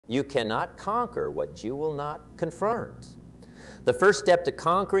You cannot conquer what you will not confront. The first step to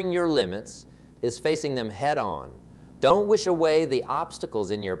conquering your limits is facing them head on. Don't wish away the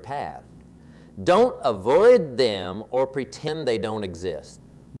obstacles in your path. Don't avoid them or pretend they don't exist.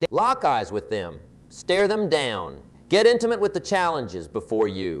 Lock eyes with them. Stare them down. Get intimate with the challenges before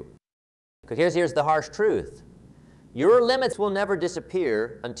you. Because here's the harsh truth. Your limits will never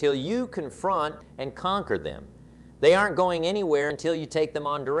disappear until you confront and conquer them. They aren't going anywhere until you take them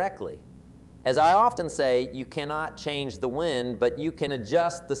on directly. As I often say, you cannot change the wind, but you can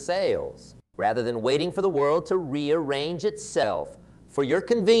adjust the sails. Rather than waiting for the world to rearrange itself for your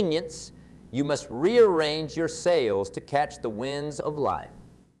convenience, you must rearrange your sails to catch the winds of life.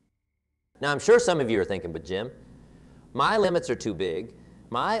 Now, I'm sure some of you are thinking, but Jim, my limits are too big.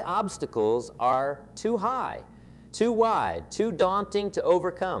 My obstacles are too high, too wide, too daunting to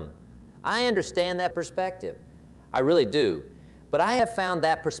overcome. I understand that perspective. I really do. But I have found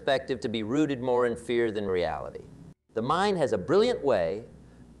that perspective to be rooted more in fear than reality. The mind has a brilliant way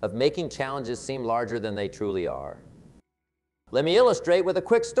of making challenges seem larger than they truly are. Let me illustrate with a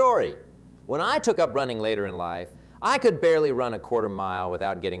quick story. When I took up running later in life, I could barely run a quarter mile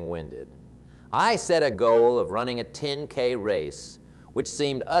without getting winded. I set a goal of running a 10K race, which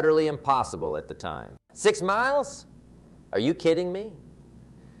seemed utterly impossible at the time. 6 miles? Are you kidding me?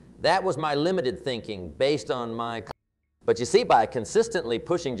 That was my limited thinking based on my... But you see, by consistently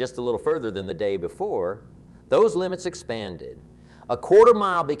pushing just a little further than the day before, those limits expanded. A quarter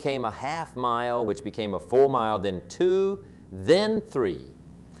mile became a half mile, which became a full mile, then 2, then 3.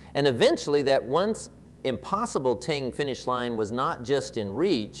 And eventually that once impossible finish line was not just in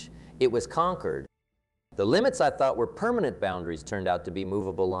reach, it was conquered. The limits I thought were permanent boundaries turned out to be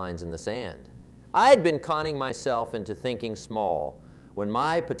movable lines in the sand. I had been conning myself into thinking small when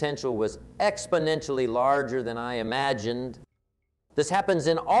my potential was exponentially larger than I imagined. This happens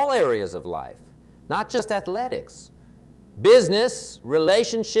in all areas of life, not just athletics. Business,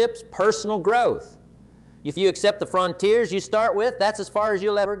 relationships, personal growth. If you accept the frontiers you start with, that's as far as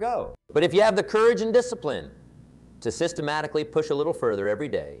you'll ever go. But if you have the courage and discipline to systematically push a little further every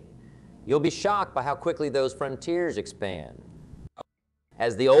day, you'll be shocked by how quickly those frontiers expand.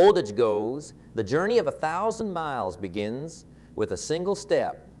 As the old adage goes, the journey of 1,000 miles begins with a single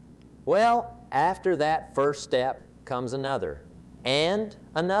step. Well, after that first step comes another, and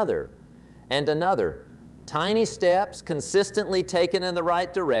another, and another. Tiny steps consistently taken in the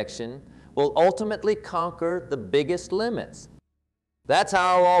right direction will ultimately conquer the biggest limits. That's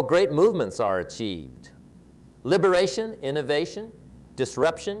how all great movements are achieved. Liberation, innovation,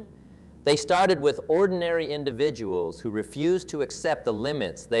 disruption, they started with ordinary individuals who refused to accept the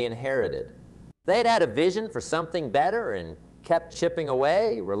limits they inherited. They'd had a vision for something better and kept chipping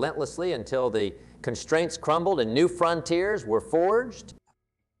away relentlessly until the constraints crumbled and new frontiers were forged.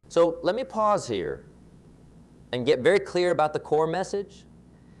 So let me pause here and get very clear about the core message.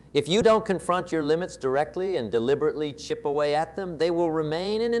 If you don't confront your limits directly and deliberately chip away at them, they will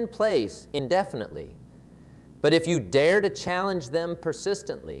remain in place indefinitely. But if you dare to challenge them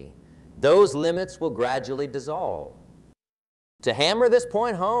persistently, those limits will gradually dissolve. To hammer this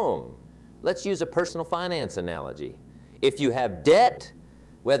point home, let's use a personal finance analogy. If you have debt,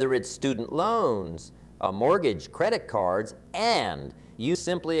 whether it's student loans, a mortgage, credit cards, and you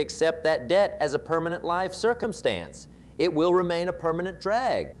simply accept that debt as a permanent life circumstance, it will remain a permanent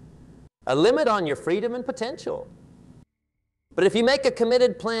drag, a limit on your freedom and potential. But if you make a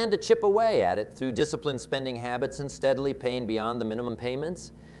committed plan to chip away at it through disciplined spending habits and steadily paying beyond the minimum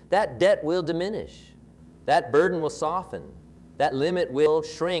payments, that debt will diminish. That burden will soften. That limit will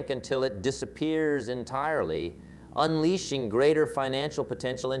shrink until it disappears entirely, unleashing greater financial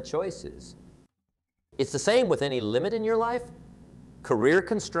potential and choices. It's the same with any limit in your life. Career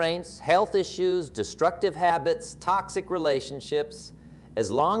constraints, health issues, destructive habits, toxic relationships,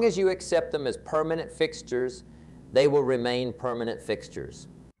 as long as you accept them as permanent fixtures, they will remain permanent fixtures.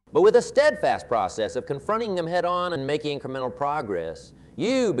 But with a steadfast process of confronting them head on and making incremental progress,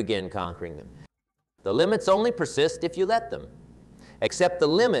 you begin conquering them. The limits only persist if you let them. Accept the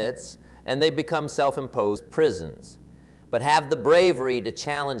limits and they become self-imposed prisons. But have the bravery to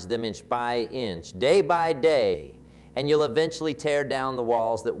challenge them inch by inch, day by day, and you'll eventually tear down the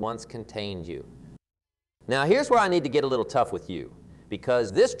walls that once contained you. Now here's where I need to get a little tough with you,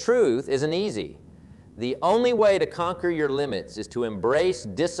 because this truth isn't easy. The only way to conquer your limits is to embrace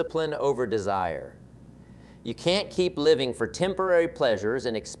discipline over desire. You can't keep living for temporary pleasures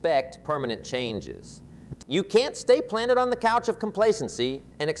and expect permanent changes. You can't stay planted on the couch of complacency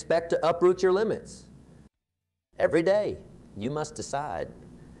and expect to uproot your limits. Every day, you must decide,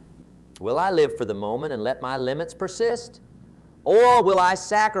 will I live for the moment and let my limits persist? Or will I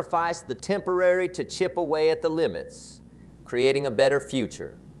sacrifice the temporary to chip away at the limits, creating a better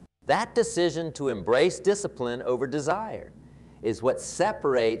future? That decision to embrace discipline over desire is what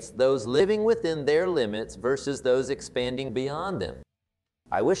separates those living within their limits versus those expanding beyond them.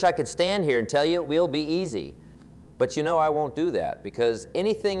 I wish I could stand here and tell you it will be easy, but you know I won't do that, because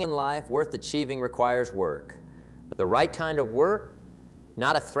anything in life worth achieving requires work. But the right kind of work,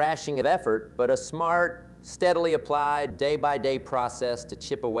 not a thrashing of effort, but a smart, steadily applied, day-by-day process to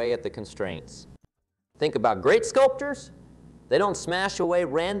chip away at the constraints. Think about great sculptors. They don't smash away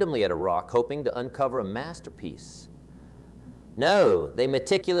randomly at a rock hoping to uncover a masterpiece. No, they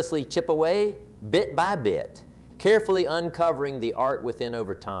meticulously chip away bit by bit, carefully uncovering the art within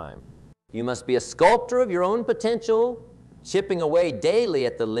over time. You must be a sculptor of your own potential, chipping away daily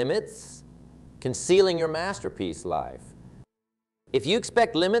at the limits, concealing your masterpiece life. If you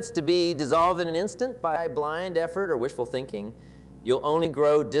expect limits to be dissolved in an instant by blind effort or wishful thinking, you'll only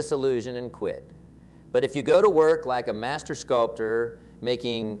grow disillusioned and quit. But if you go to work like a master sculptor,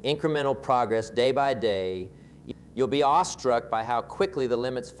 making incremental progress day by day, you'll be awestruck by how quickly the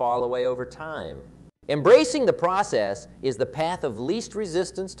limits fall away over time. Embracing the process is the path of least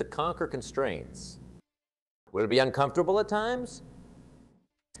resistance to conquer constraints. Will it be uncomfortable at times?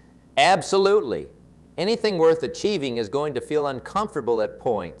 Absolutely. Anything worth achieving is going to feel uncomfortable at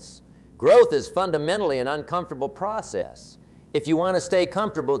points. Growth is fundamentally an uncomfortable process. If you want to stay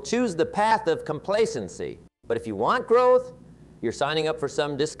comfortable, choose the path of complacency. But if you want growth, you're signing up for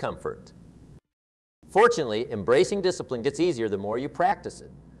some discomfort. Fortunately, embracing discipline gets easier the more you practice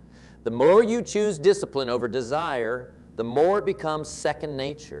it. The more you choose discipline over desire, the more it becomes second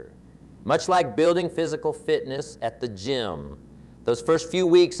nature. Much like building physical fitness at the gym, those first few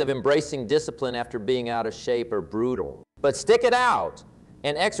weeks of embracing discipline after being out of shape are brutal. But stick it out,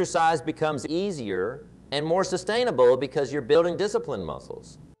 and exercise becomes easier and more sustainable because you're building discipline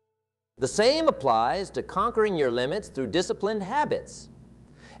muscles. The same applies to conquering your limits through disciplined habits.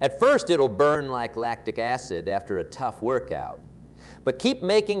 At first, it'll burn like lactic acid after a tough workout. But keep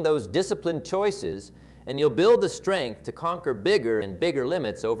making those disciplined choices, and you'll build the strength to conquer bigger and bigger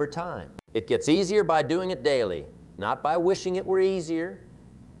limits over time. It gets easier by doing it daily, not by wishing it were easier.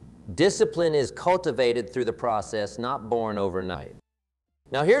 Discipline is cultivated through the process, not born overnight.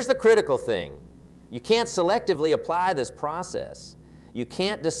 Now here's the critical thing. You can't selectively apply this process. You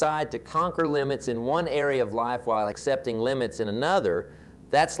can't decide to conquer limits in one area of life while accepting limits in another.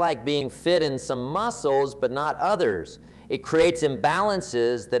 That's like being fit in some muscles but not others. It creates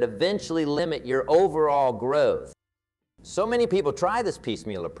imbalances that eventually limit your overall growth. So many people try this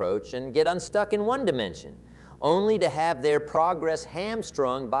piecemeal approach and get unstuck in one dimension, only to have their progress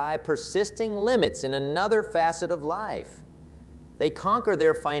hamstrung by persisting limits in another facet of life. They conquer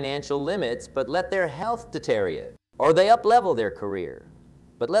their financial limits, but let their health deteriorate. Or they up-level their career,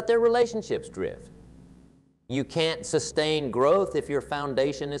 but let their relationships drift. You can't sustain growth if your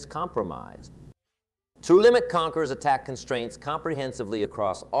foundation is compromised. True limit conquerors attack constraints comprehensively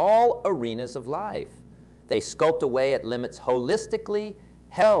across all arenas of life. They sculpt away at limits holistically: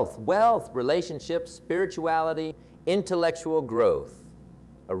 health, wealth, relationships, spirituality, intellectual growth.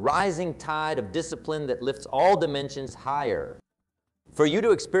 A rising tide of discipline that lifts all dimensions higher. For you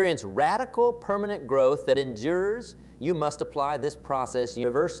to experience radical, permanent growth that endures, you must apply this process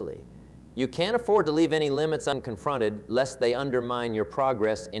universally. You can't afford to leave any limits unconfronted lest they undermine your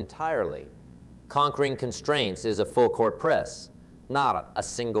progress entirely. Conquering constraints is a full-court press, not a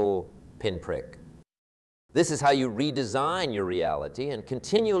single pinprick. This is how you redesign your reality and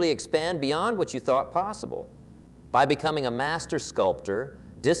continually expand beyond what you thought possible. By becoming a master sculptor,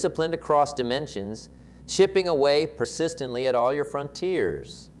 disciplined across dimensions, chipping away persistently at all your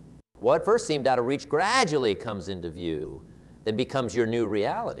frontiers. What first seemed out of reach gradually comes into view, then becomes your new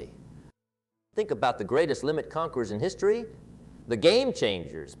reality. Think about the greatest limit conquerors in history. The game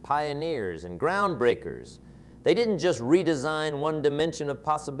changers, pioneers, and groundbreakers. They didn't just redesign one dimension of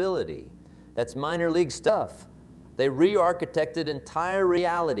possibility. That's minor league stuff. They re-architected entire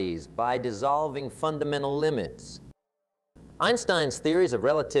realities by dissolving fundamental limits. Einstein's theories of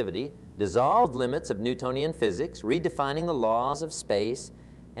relativity dissolved limits of Newtonian physics, redefining the laws of space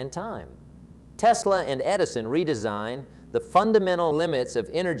and time. Tesla and Edison redesigned the fundamental limits of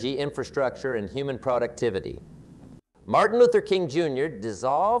energy infrastructure and human productivity. Martin Luther King Jr.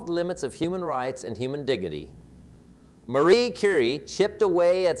 dissolved limits of human rights and human dignity. Marie Curie chipped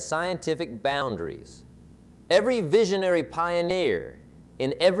away at scientific boundaries. Every visionary pioneer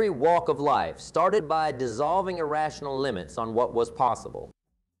in every walk of life started by dissolving irrational limits on what was possible.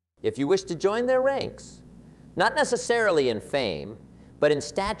 If you wish to join their ranks, not necessarily in fame, but in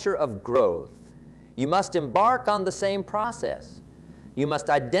stature of growth, you must embark on the same process. You must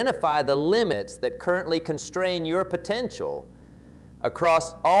identify the limits that currently constrain your potential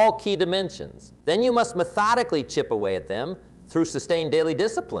across all key dimensions. Then you must methodically chip away at them through sustained daily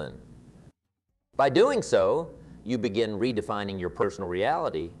discipline. By doing so, you begin redefining your personal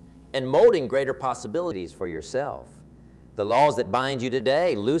reality and molding greater possibilities for yourself. The laws that bind you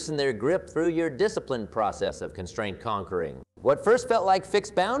today loosen their grip through your disciplined process of constraint conquering. What first felt like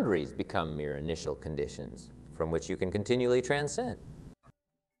fixed boundaries become mere initial conditions from which you can continually transcend.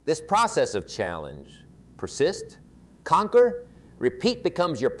 This process of challenge, persist, conquer, repeat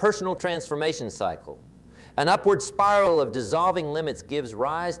becomes your personal transformation cycle. An upward spiral of dissolving limits gives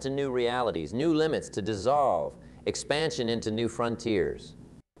rise to new realities, new limits to dissolve, expansion into new frontiers.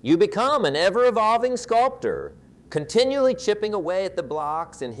 You become an ever-evolving sculptor, continually chipping away at the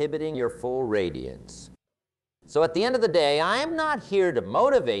blocks, inhibiting your full radiance. So at the end of the day, I'm not here to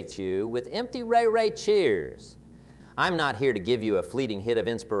motivate you with empty ray-ray cheers. I'm not here to give you a fleeting hit of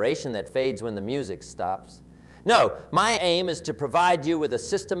inspiration that fades when the music stops. No, my aim is to provide you with a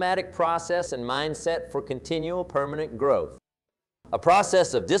systematic process and mindset for continual permanent growth. A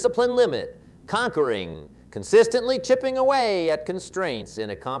process of discipline limit, conquering, consistently chipping away at constraints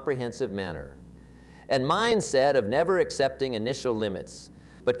in a comprehensive manner. And mindset of never accepting initial limits,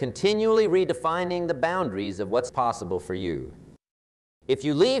 but continually redefining the boundaries of what's possible for you. If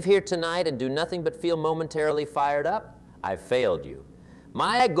you leave here tonight and do nothing but feel momentarily fired up, I've failed you.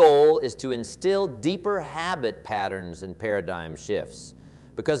 My goal is to instill deeper habit patterns and paradigm shifts.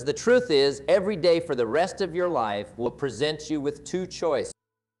 Because the truth is, every day for the rest of your life will present you with two choices.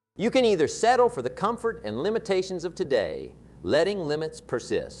 You can either settle for the comfort and limitations of today, letting limits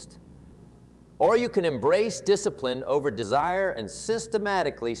persist. Or you can embrace discipline over desire and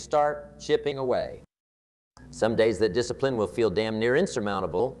systematically start chipping away. Some days that discipline will feel damn near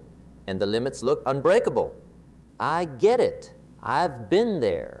insurmountable and the limits look unbreakable. I get it. I've been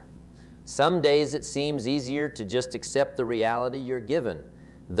there. Some days it seems easier to just accept the reality you're given.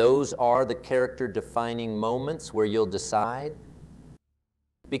 Those are the character-defining moments where you'll decide.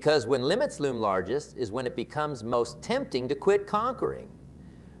 Because when limits loom largest is when it becomes most tempting to quit conquering.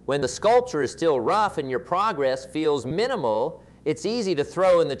 When the sculpture is still rough and your progress feels minimal, it's easy to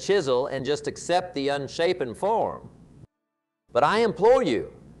throw in the chisel and just accept the unshapen form. But I implore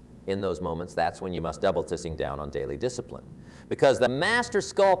you, in those moments, that's when you must double tissing down on daily discipline. Because the master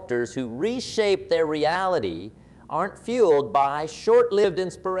sculptors who reshape their reality aren't fueled by short-lived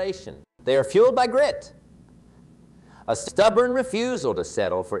inspiration. They are fueled by grit. A stubborn refusal to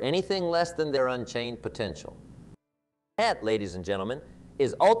settle for anything less than their unchained potential. That, ladies and gentlemen,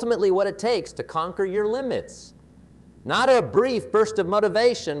 is ultimately what it takes to conquer your limits. Not a brief burst of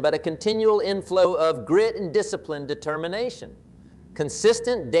motivation, but a continual inflow of grit and disciplined determination.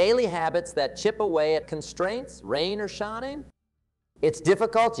 Consistent daily habits that chip away at constraints, rain or shine. It's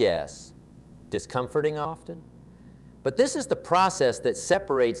difficult, yes. Discomforting often. But this is the process that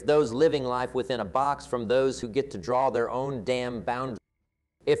separates those living life within a box from those who get to draw their own damn boundaries.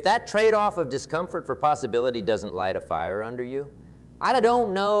 If that trade-off of discomfort for possibility doesn't light a fire under you, I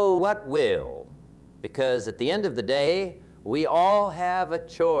don't know what will. Because at the end of the day, we all have a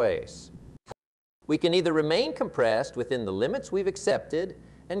choice. We can either remain compressed within the limits we've accepted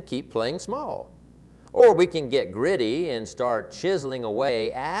and keep playing small. Or we can get gritty and start chiseling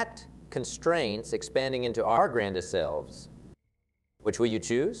away at constraints, expanding into our grandest selves. Which will you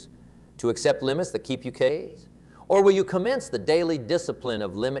choose? To accept limits that keep you caged? Or will you commence the daily discipline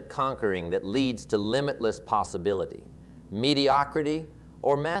of limit conquering that leads to limitless possibility, mediocrity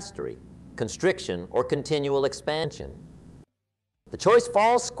or mastery, constriction or continual expansion? The choice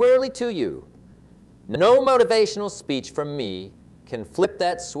falls squarely to you. No motivational speech from me can flip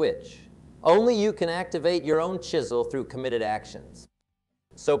that switch. Only you can activate your own chisel through committed actions.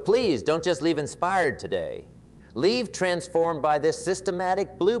 So please don't just leave inspired today. Leave transformed by this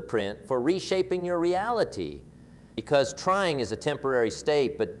systematic blueprint for reshaping your reality. Because trying is a temporary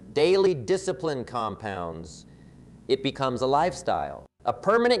state, but daily discipline compounds. It becomes a lifestyle, a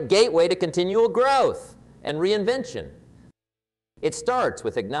permanent gateway to continual growth and reinvention. It starts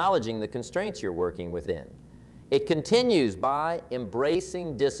with acknowledging the constraints you're working within. It continues by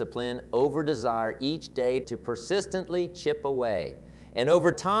embracing discipline over desire each day to persistently chip away. And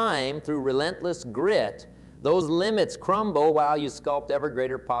over time, through relentless grit, those limits crumble while you sculpt ever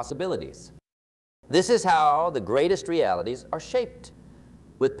greater possibilities. This is how the greatest realities are shaped,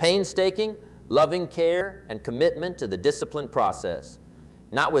 with painstaking, loving care and commitment to the disciplined process,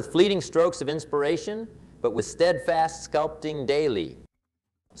 not with fleeting strokes of inspiration, but with steadfast sculpting daily.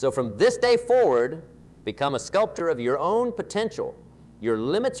 So from this day forward, become a sculptor of your own potential. Your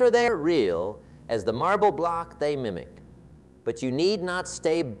limits are there real as the marble block they mimic. but you need not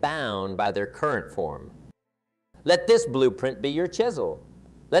stay bound by their current form. Let this blueprint be your chisel.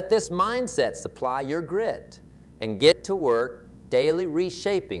 Let this mindset supply your grit, and get to work daily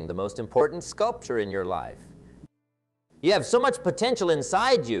reshaping the most important sculpture in your life. You have so much potential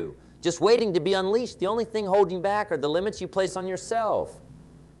inside you, just waiting to be unleashed. The only thing holding you back are the limits you place on yourself.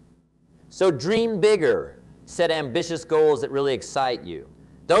 So dream bigger. Set ambitious goals that really excite you.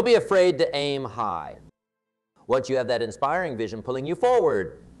 Don't be afraid to aim high. Once you have that inspiring vision pulling you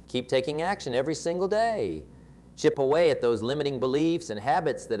forward, keep taking action every single day. Chip away at those limiting beliefs and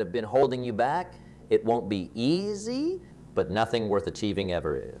habits that have been holding you back. It won't be easy, but nothing worth achieving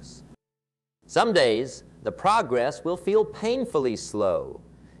ever is. Some days, the progress will feel painfully slow.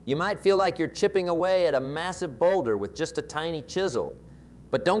 You might feel like you're chipping away at a massive boulder with just a tiny chisel.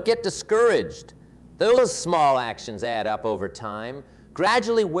 But don't get discouraged. Those small actions add up over time,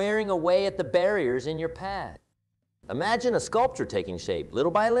 gradually wearing away at the barriers in your path. Imagine a sculpture taking shape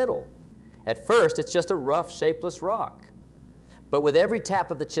little by little. At first, it's just a rough, shapeless rock. But with every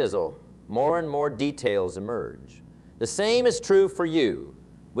tap of the chisel, more and more details emerge. The same is true for you.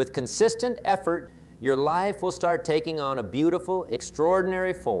 With consistent effort, your life will start taking on a beautiful,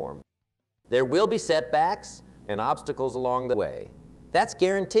 extraordinary form. There will be setbacks and obstacles along the way. That's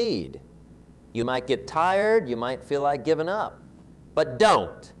guaranteed. You might get tired, you might feel like giving up, but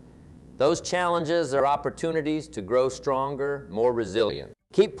don't. Those challenges are opportunities to grow stronger, more resilient.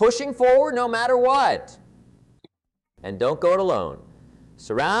 Keep pushing forward no matter what. And don't go it alone.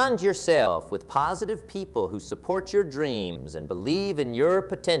 Surround yourself with positive people who support your dreams and believe in your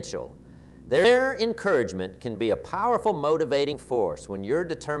potential. Their encouragement can be a powerful motivating force when your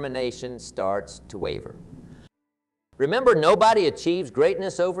determination starts to waver. Remember, nobody achieves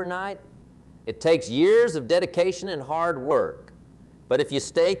greatness overnight. It takes years of dedication and hard work. But if you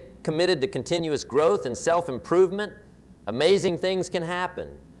stay committed to continuous growth and self-improvement, amazing things can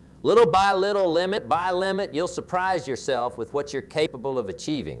happen. Little by little, limit by limit, you'll surprise yourself with what you're capable of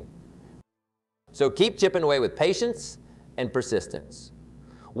achieving. So keep chipping away with patience and persistence.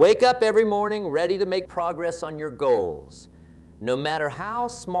 Wake up every morning ready to make progress on your goals. No matter how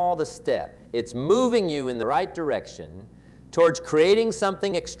small the step, it's moving you in the right direction towards creating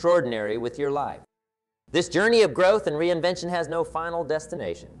something extraordinary with your life. This journey of growth and reinvention has no final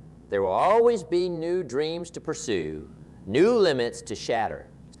destination. There will always be new dreams to pursue, new limits to shatter.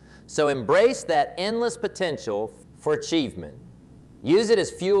 So embrace that endless potential for achievement. Use it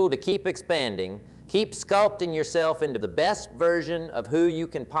as fuel to keep expanding, keep sculpting yourself into the best version of who you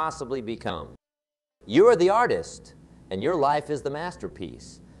can possibly become. You are the artist, and your life is the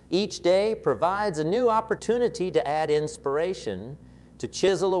masterpiece. Each day provides a new opportunity to add inspiration, to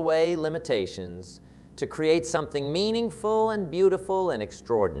chisel away limitations, to create something meaningful and beautiful and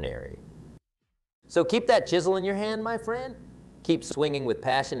extraordinary. So keep that chisel in your hand, my friend. Keep swinging with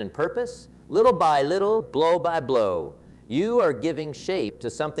passion and purpose. Little by little, blow by blow, you are giving shape to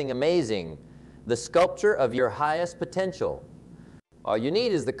something amazing, the sculpture of your highest potential. All you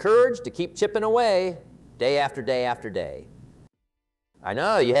need is the courage to keep chipping away day after day after day. I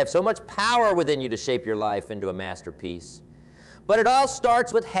know you have so much power within you to shape your life into a masterpiece. But it all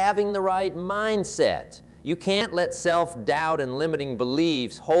starts with having the right mindset. You can't let self-doubt and limiting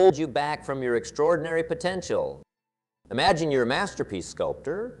beliefs hold you back from your extraordinary potential. Imagine you're a masterpiece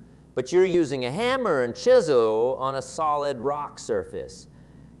sculptor, but you're using a hammer and chisel on a solid rock surface.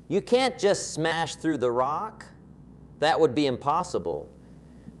 You can't just smash through the rock. That would be impossible.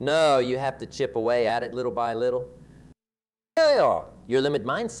 No, you have to chip away at it little by little. Your limit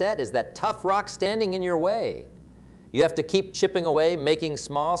mindset is that tough rock standing in your way. You have to keep chipping away, making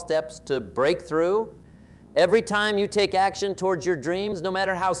small steps to break through. Every time you take action towards your dreams, no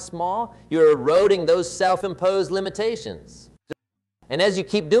matter how small, you're eroding those self-imposed limitations. And as you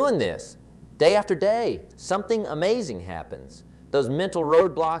keep doing this, day after day, something amazing happens. Those mental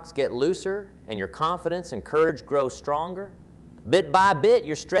roadblocks get looser, and your confidence and courage grow stronger. Bit by bit,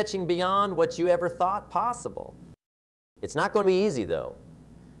 you're stretching beyond what you ever thought possible. It's not going to be easy, though.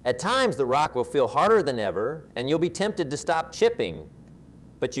 At times, the rock will feel harder than ever, and you'll be tempted to stop chipping.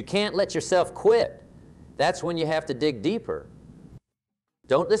 But you can't let yourself quit. That's when you have to dig deeper.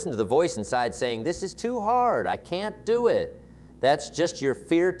 Don't listen to the voice inside saying, "This is too hard, I can't do it." That's just your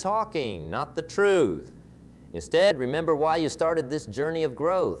fear talking, not the truth. Instead, remember why you started this journey of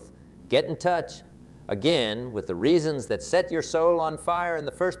growth. Get in touch, again, with the reasons that set your soul on fire in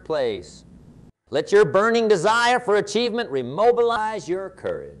the first place. Let your burning desire for achievement remobilize your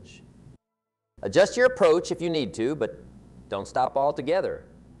courage. Adjust your approach if you need to, but don't stop altogether.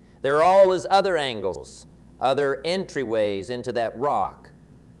 There are always other angles, other entryways into that rock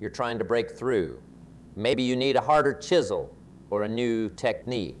you're trying to break through. Maybe you need a harder chisel, or a new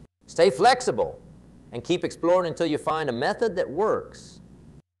technique. Stay flexible and keep exploring until you find a method that works.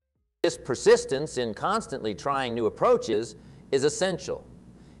 This persistence in constantly trying new approaches is essential.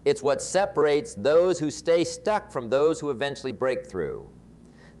 It's what separates those who stay stuck from those who eventually break through.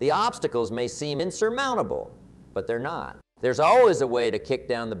 The obstacles may seem insurmountable, but they're not. There's always a way to kick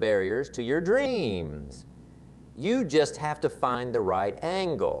down the barriers to your dreams. You just have to find the right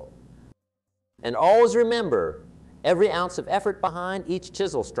angle. And always remember, every ounce of effort behind each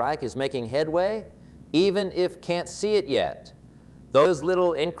chisel strike is making headway, even if can't see it yet. Those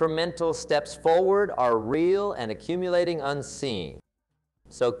little incremental steps forward are real and accumulating unseen.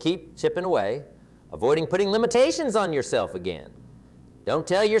 So keep chipping away, avoiding putting limitations on yourself again. Don't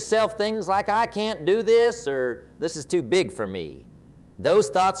tell yourself things like, I can't do this, or this is too big for me. Those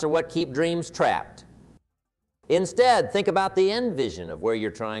thoughts are what keep dreams trapped. Instead, think about the end vision of where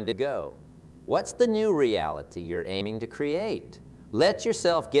you're trying to go. What's the new reality you're aiming to create? Let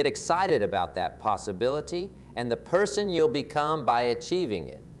yourself get excited about that possibility and the person you'll become by achieving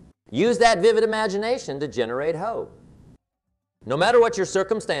it. Use that vivid imagination to generate hope. No matter what your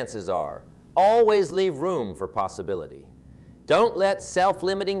circumstances are, always leave room for possibility. Don't let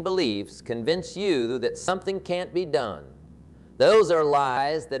self-limiting beliefs convince you that something can't be done. Those are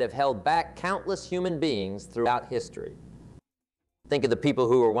lies that have held back countless human beings throughout history. Think of the people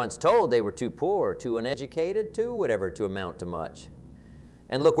who were once told they were too poor, too uneducated, too whatever to amount to much.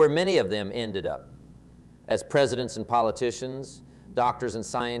 And look where many of them ended up. As presidents and politicians, doctors and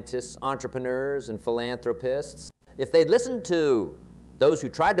scientists, entrepreneurs and philanthropists. If they'd listened to those who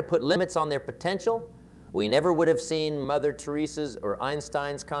tried to put limits on their potential, we never would have seen Mother Teresa's or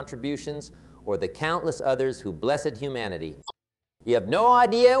Einstein's contributions or the countless others who blessed humanity. You have no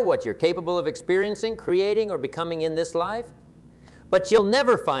idea what you're capable of experiencing, creating, or becoming in this life, but you'll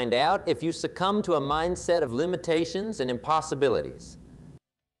never find out if you succumb to a mindset of limitations and impossibilities.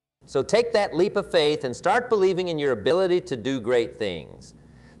 So take that leap of faith and start believing in your ability to do great things.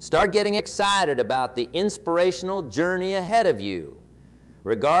 Start getting excited about the inspirational journey ahead of you,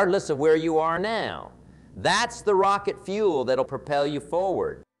 regardless of where you are now. That's the rocket fuel that'll propel you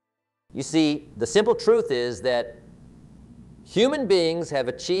forward. You see, the simple truth is that human beings have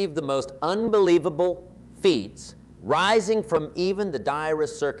achieved the most unbelievable feats, rising from even the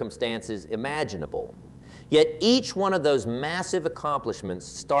direst circumstances imaginable. Yet each one of those massive accomplishments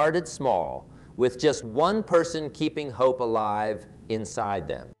started small, with just one person keeping hope alive inside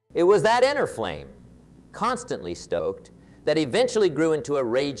them. It was that inner flame, constantly stoked, that eventually grew into a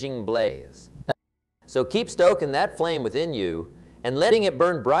raging blaze. So keep stoking that flame within you and letting it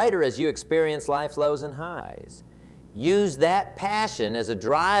burn brighter as you experience life's lows and highs. Use that passion as a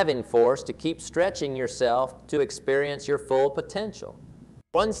driving force to keep stretching yourself to experience your full potential.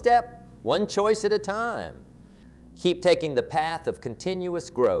 One step, one choice at a time. Keep taking the path of continuous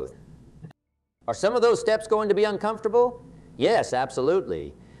growth. Are some of those steps going to be uncomfortable? Yes,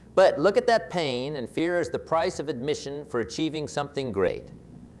 absolutely. But look at that pain and fear as the price of admission for achieving something great.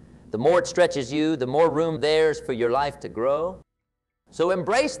 The more it stretches you, the more room there's for your life to grow. So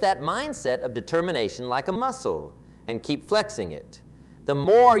embrace that mindset of determination like a muscle and keep flexing it. The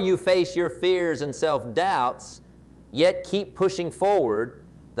more you face your fears and self-doubts, yet keep pushing forward,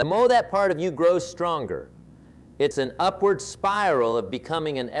 the more that part of you grows stronger. It's an upward spiral of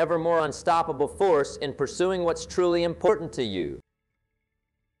becoming an ever more unstoppable force in pursuing what's truly important to you.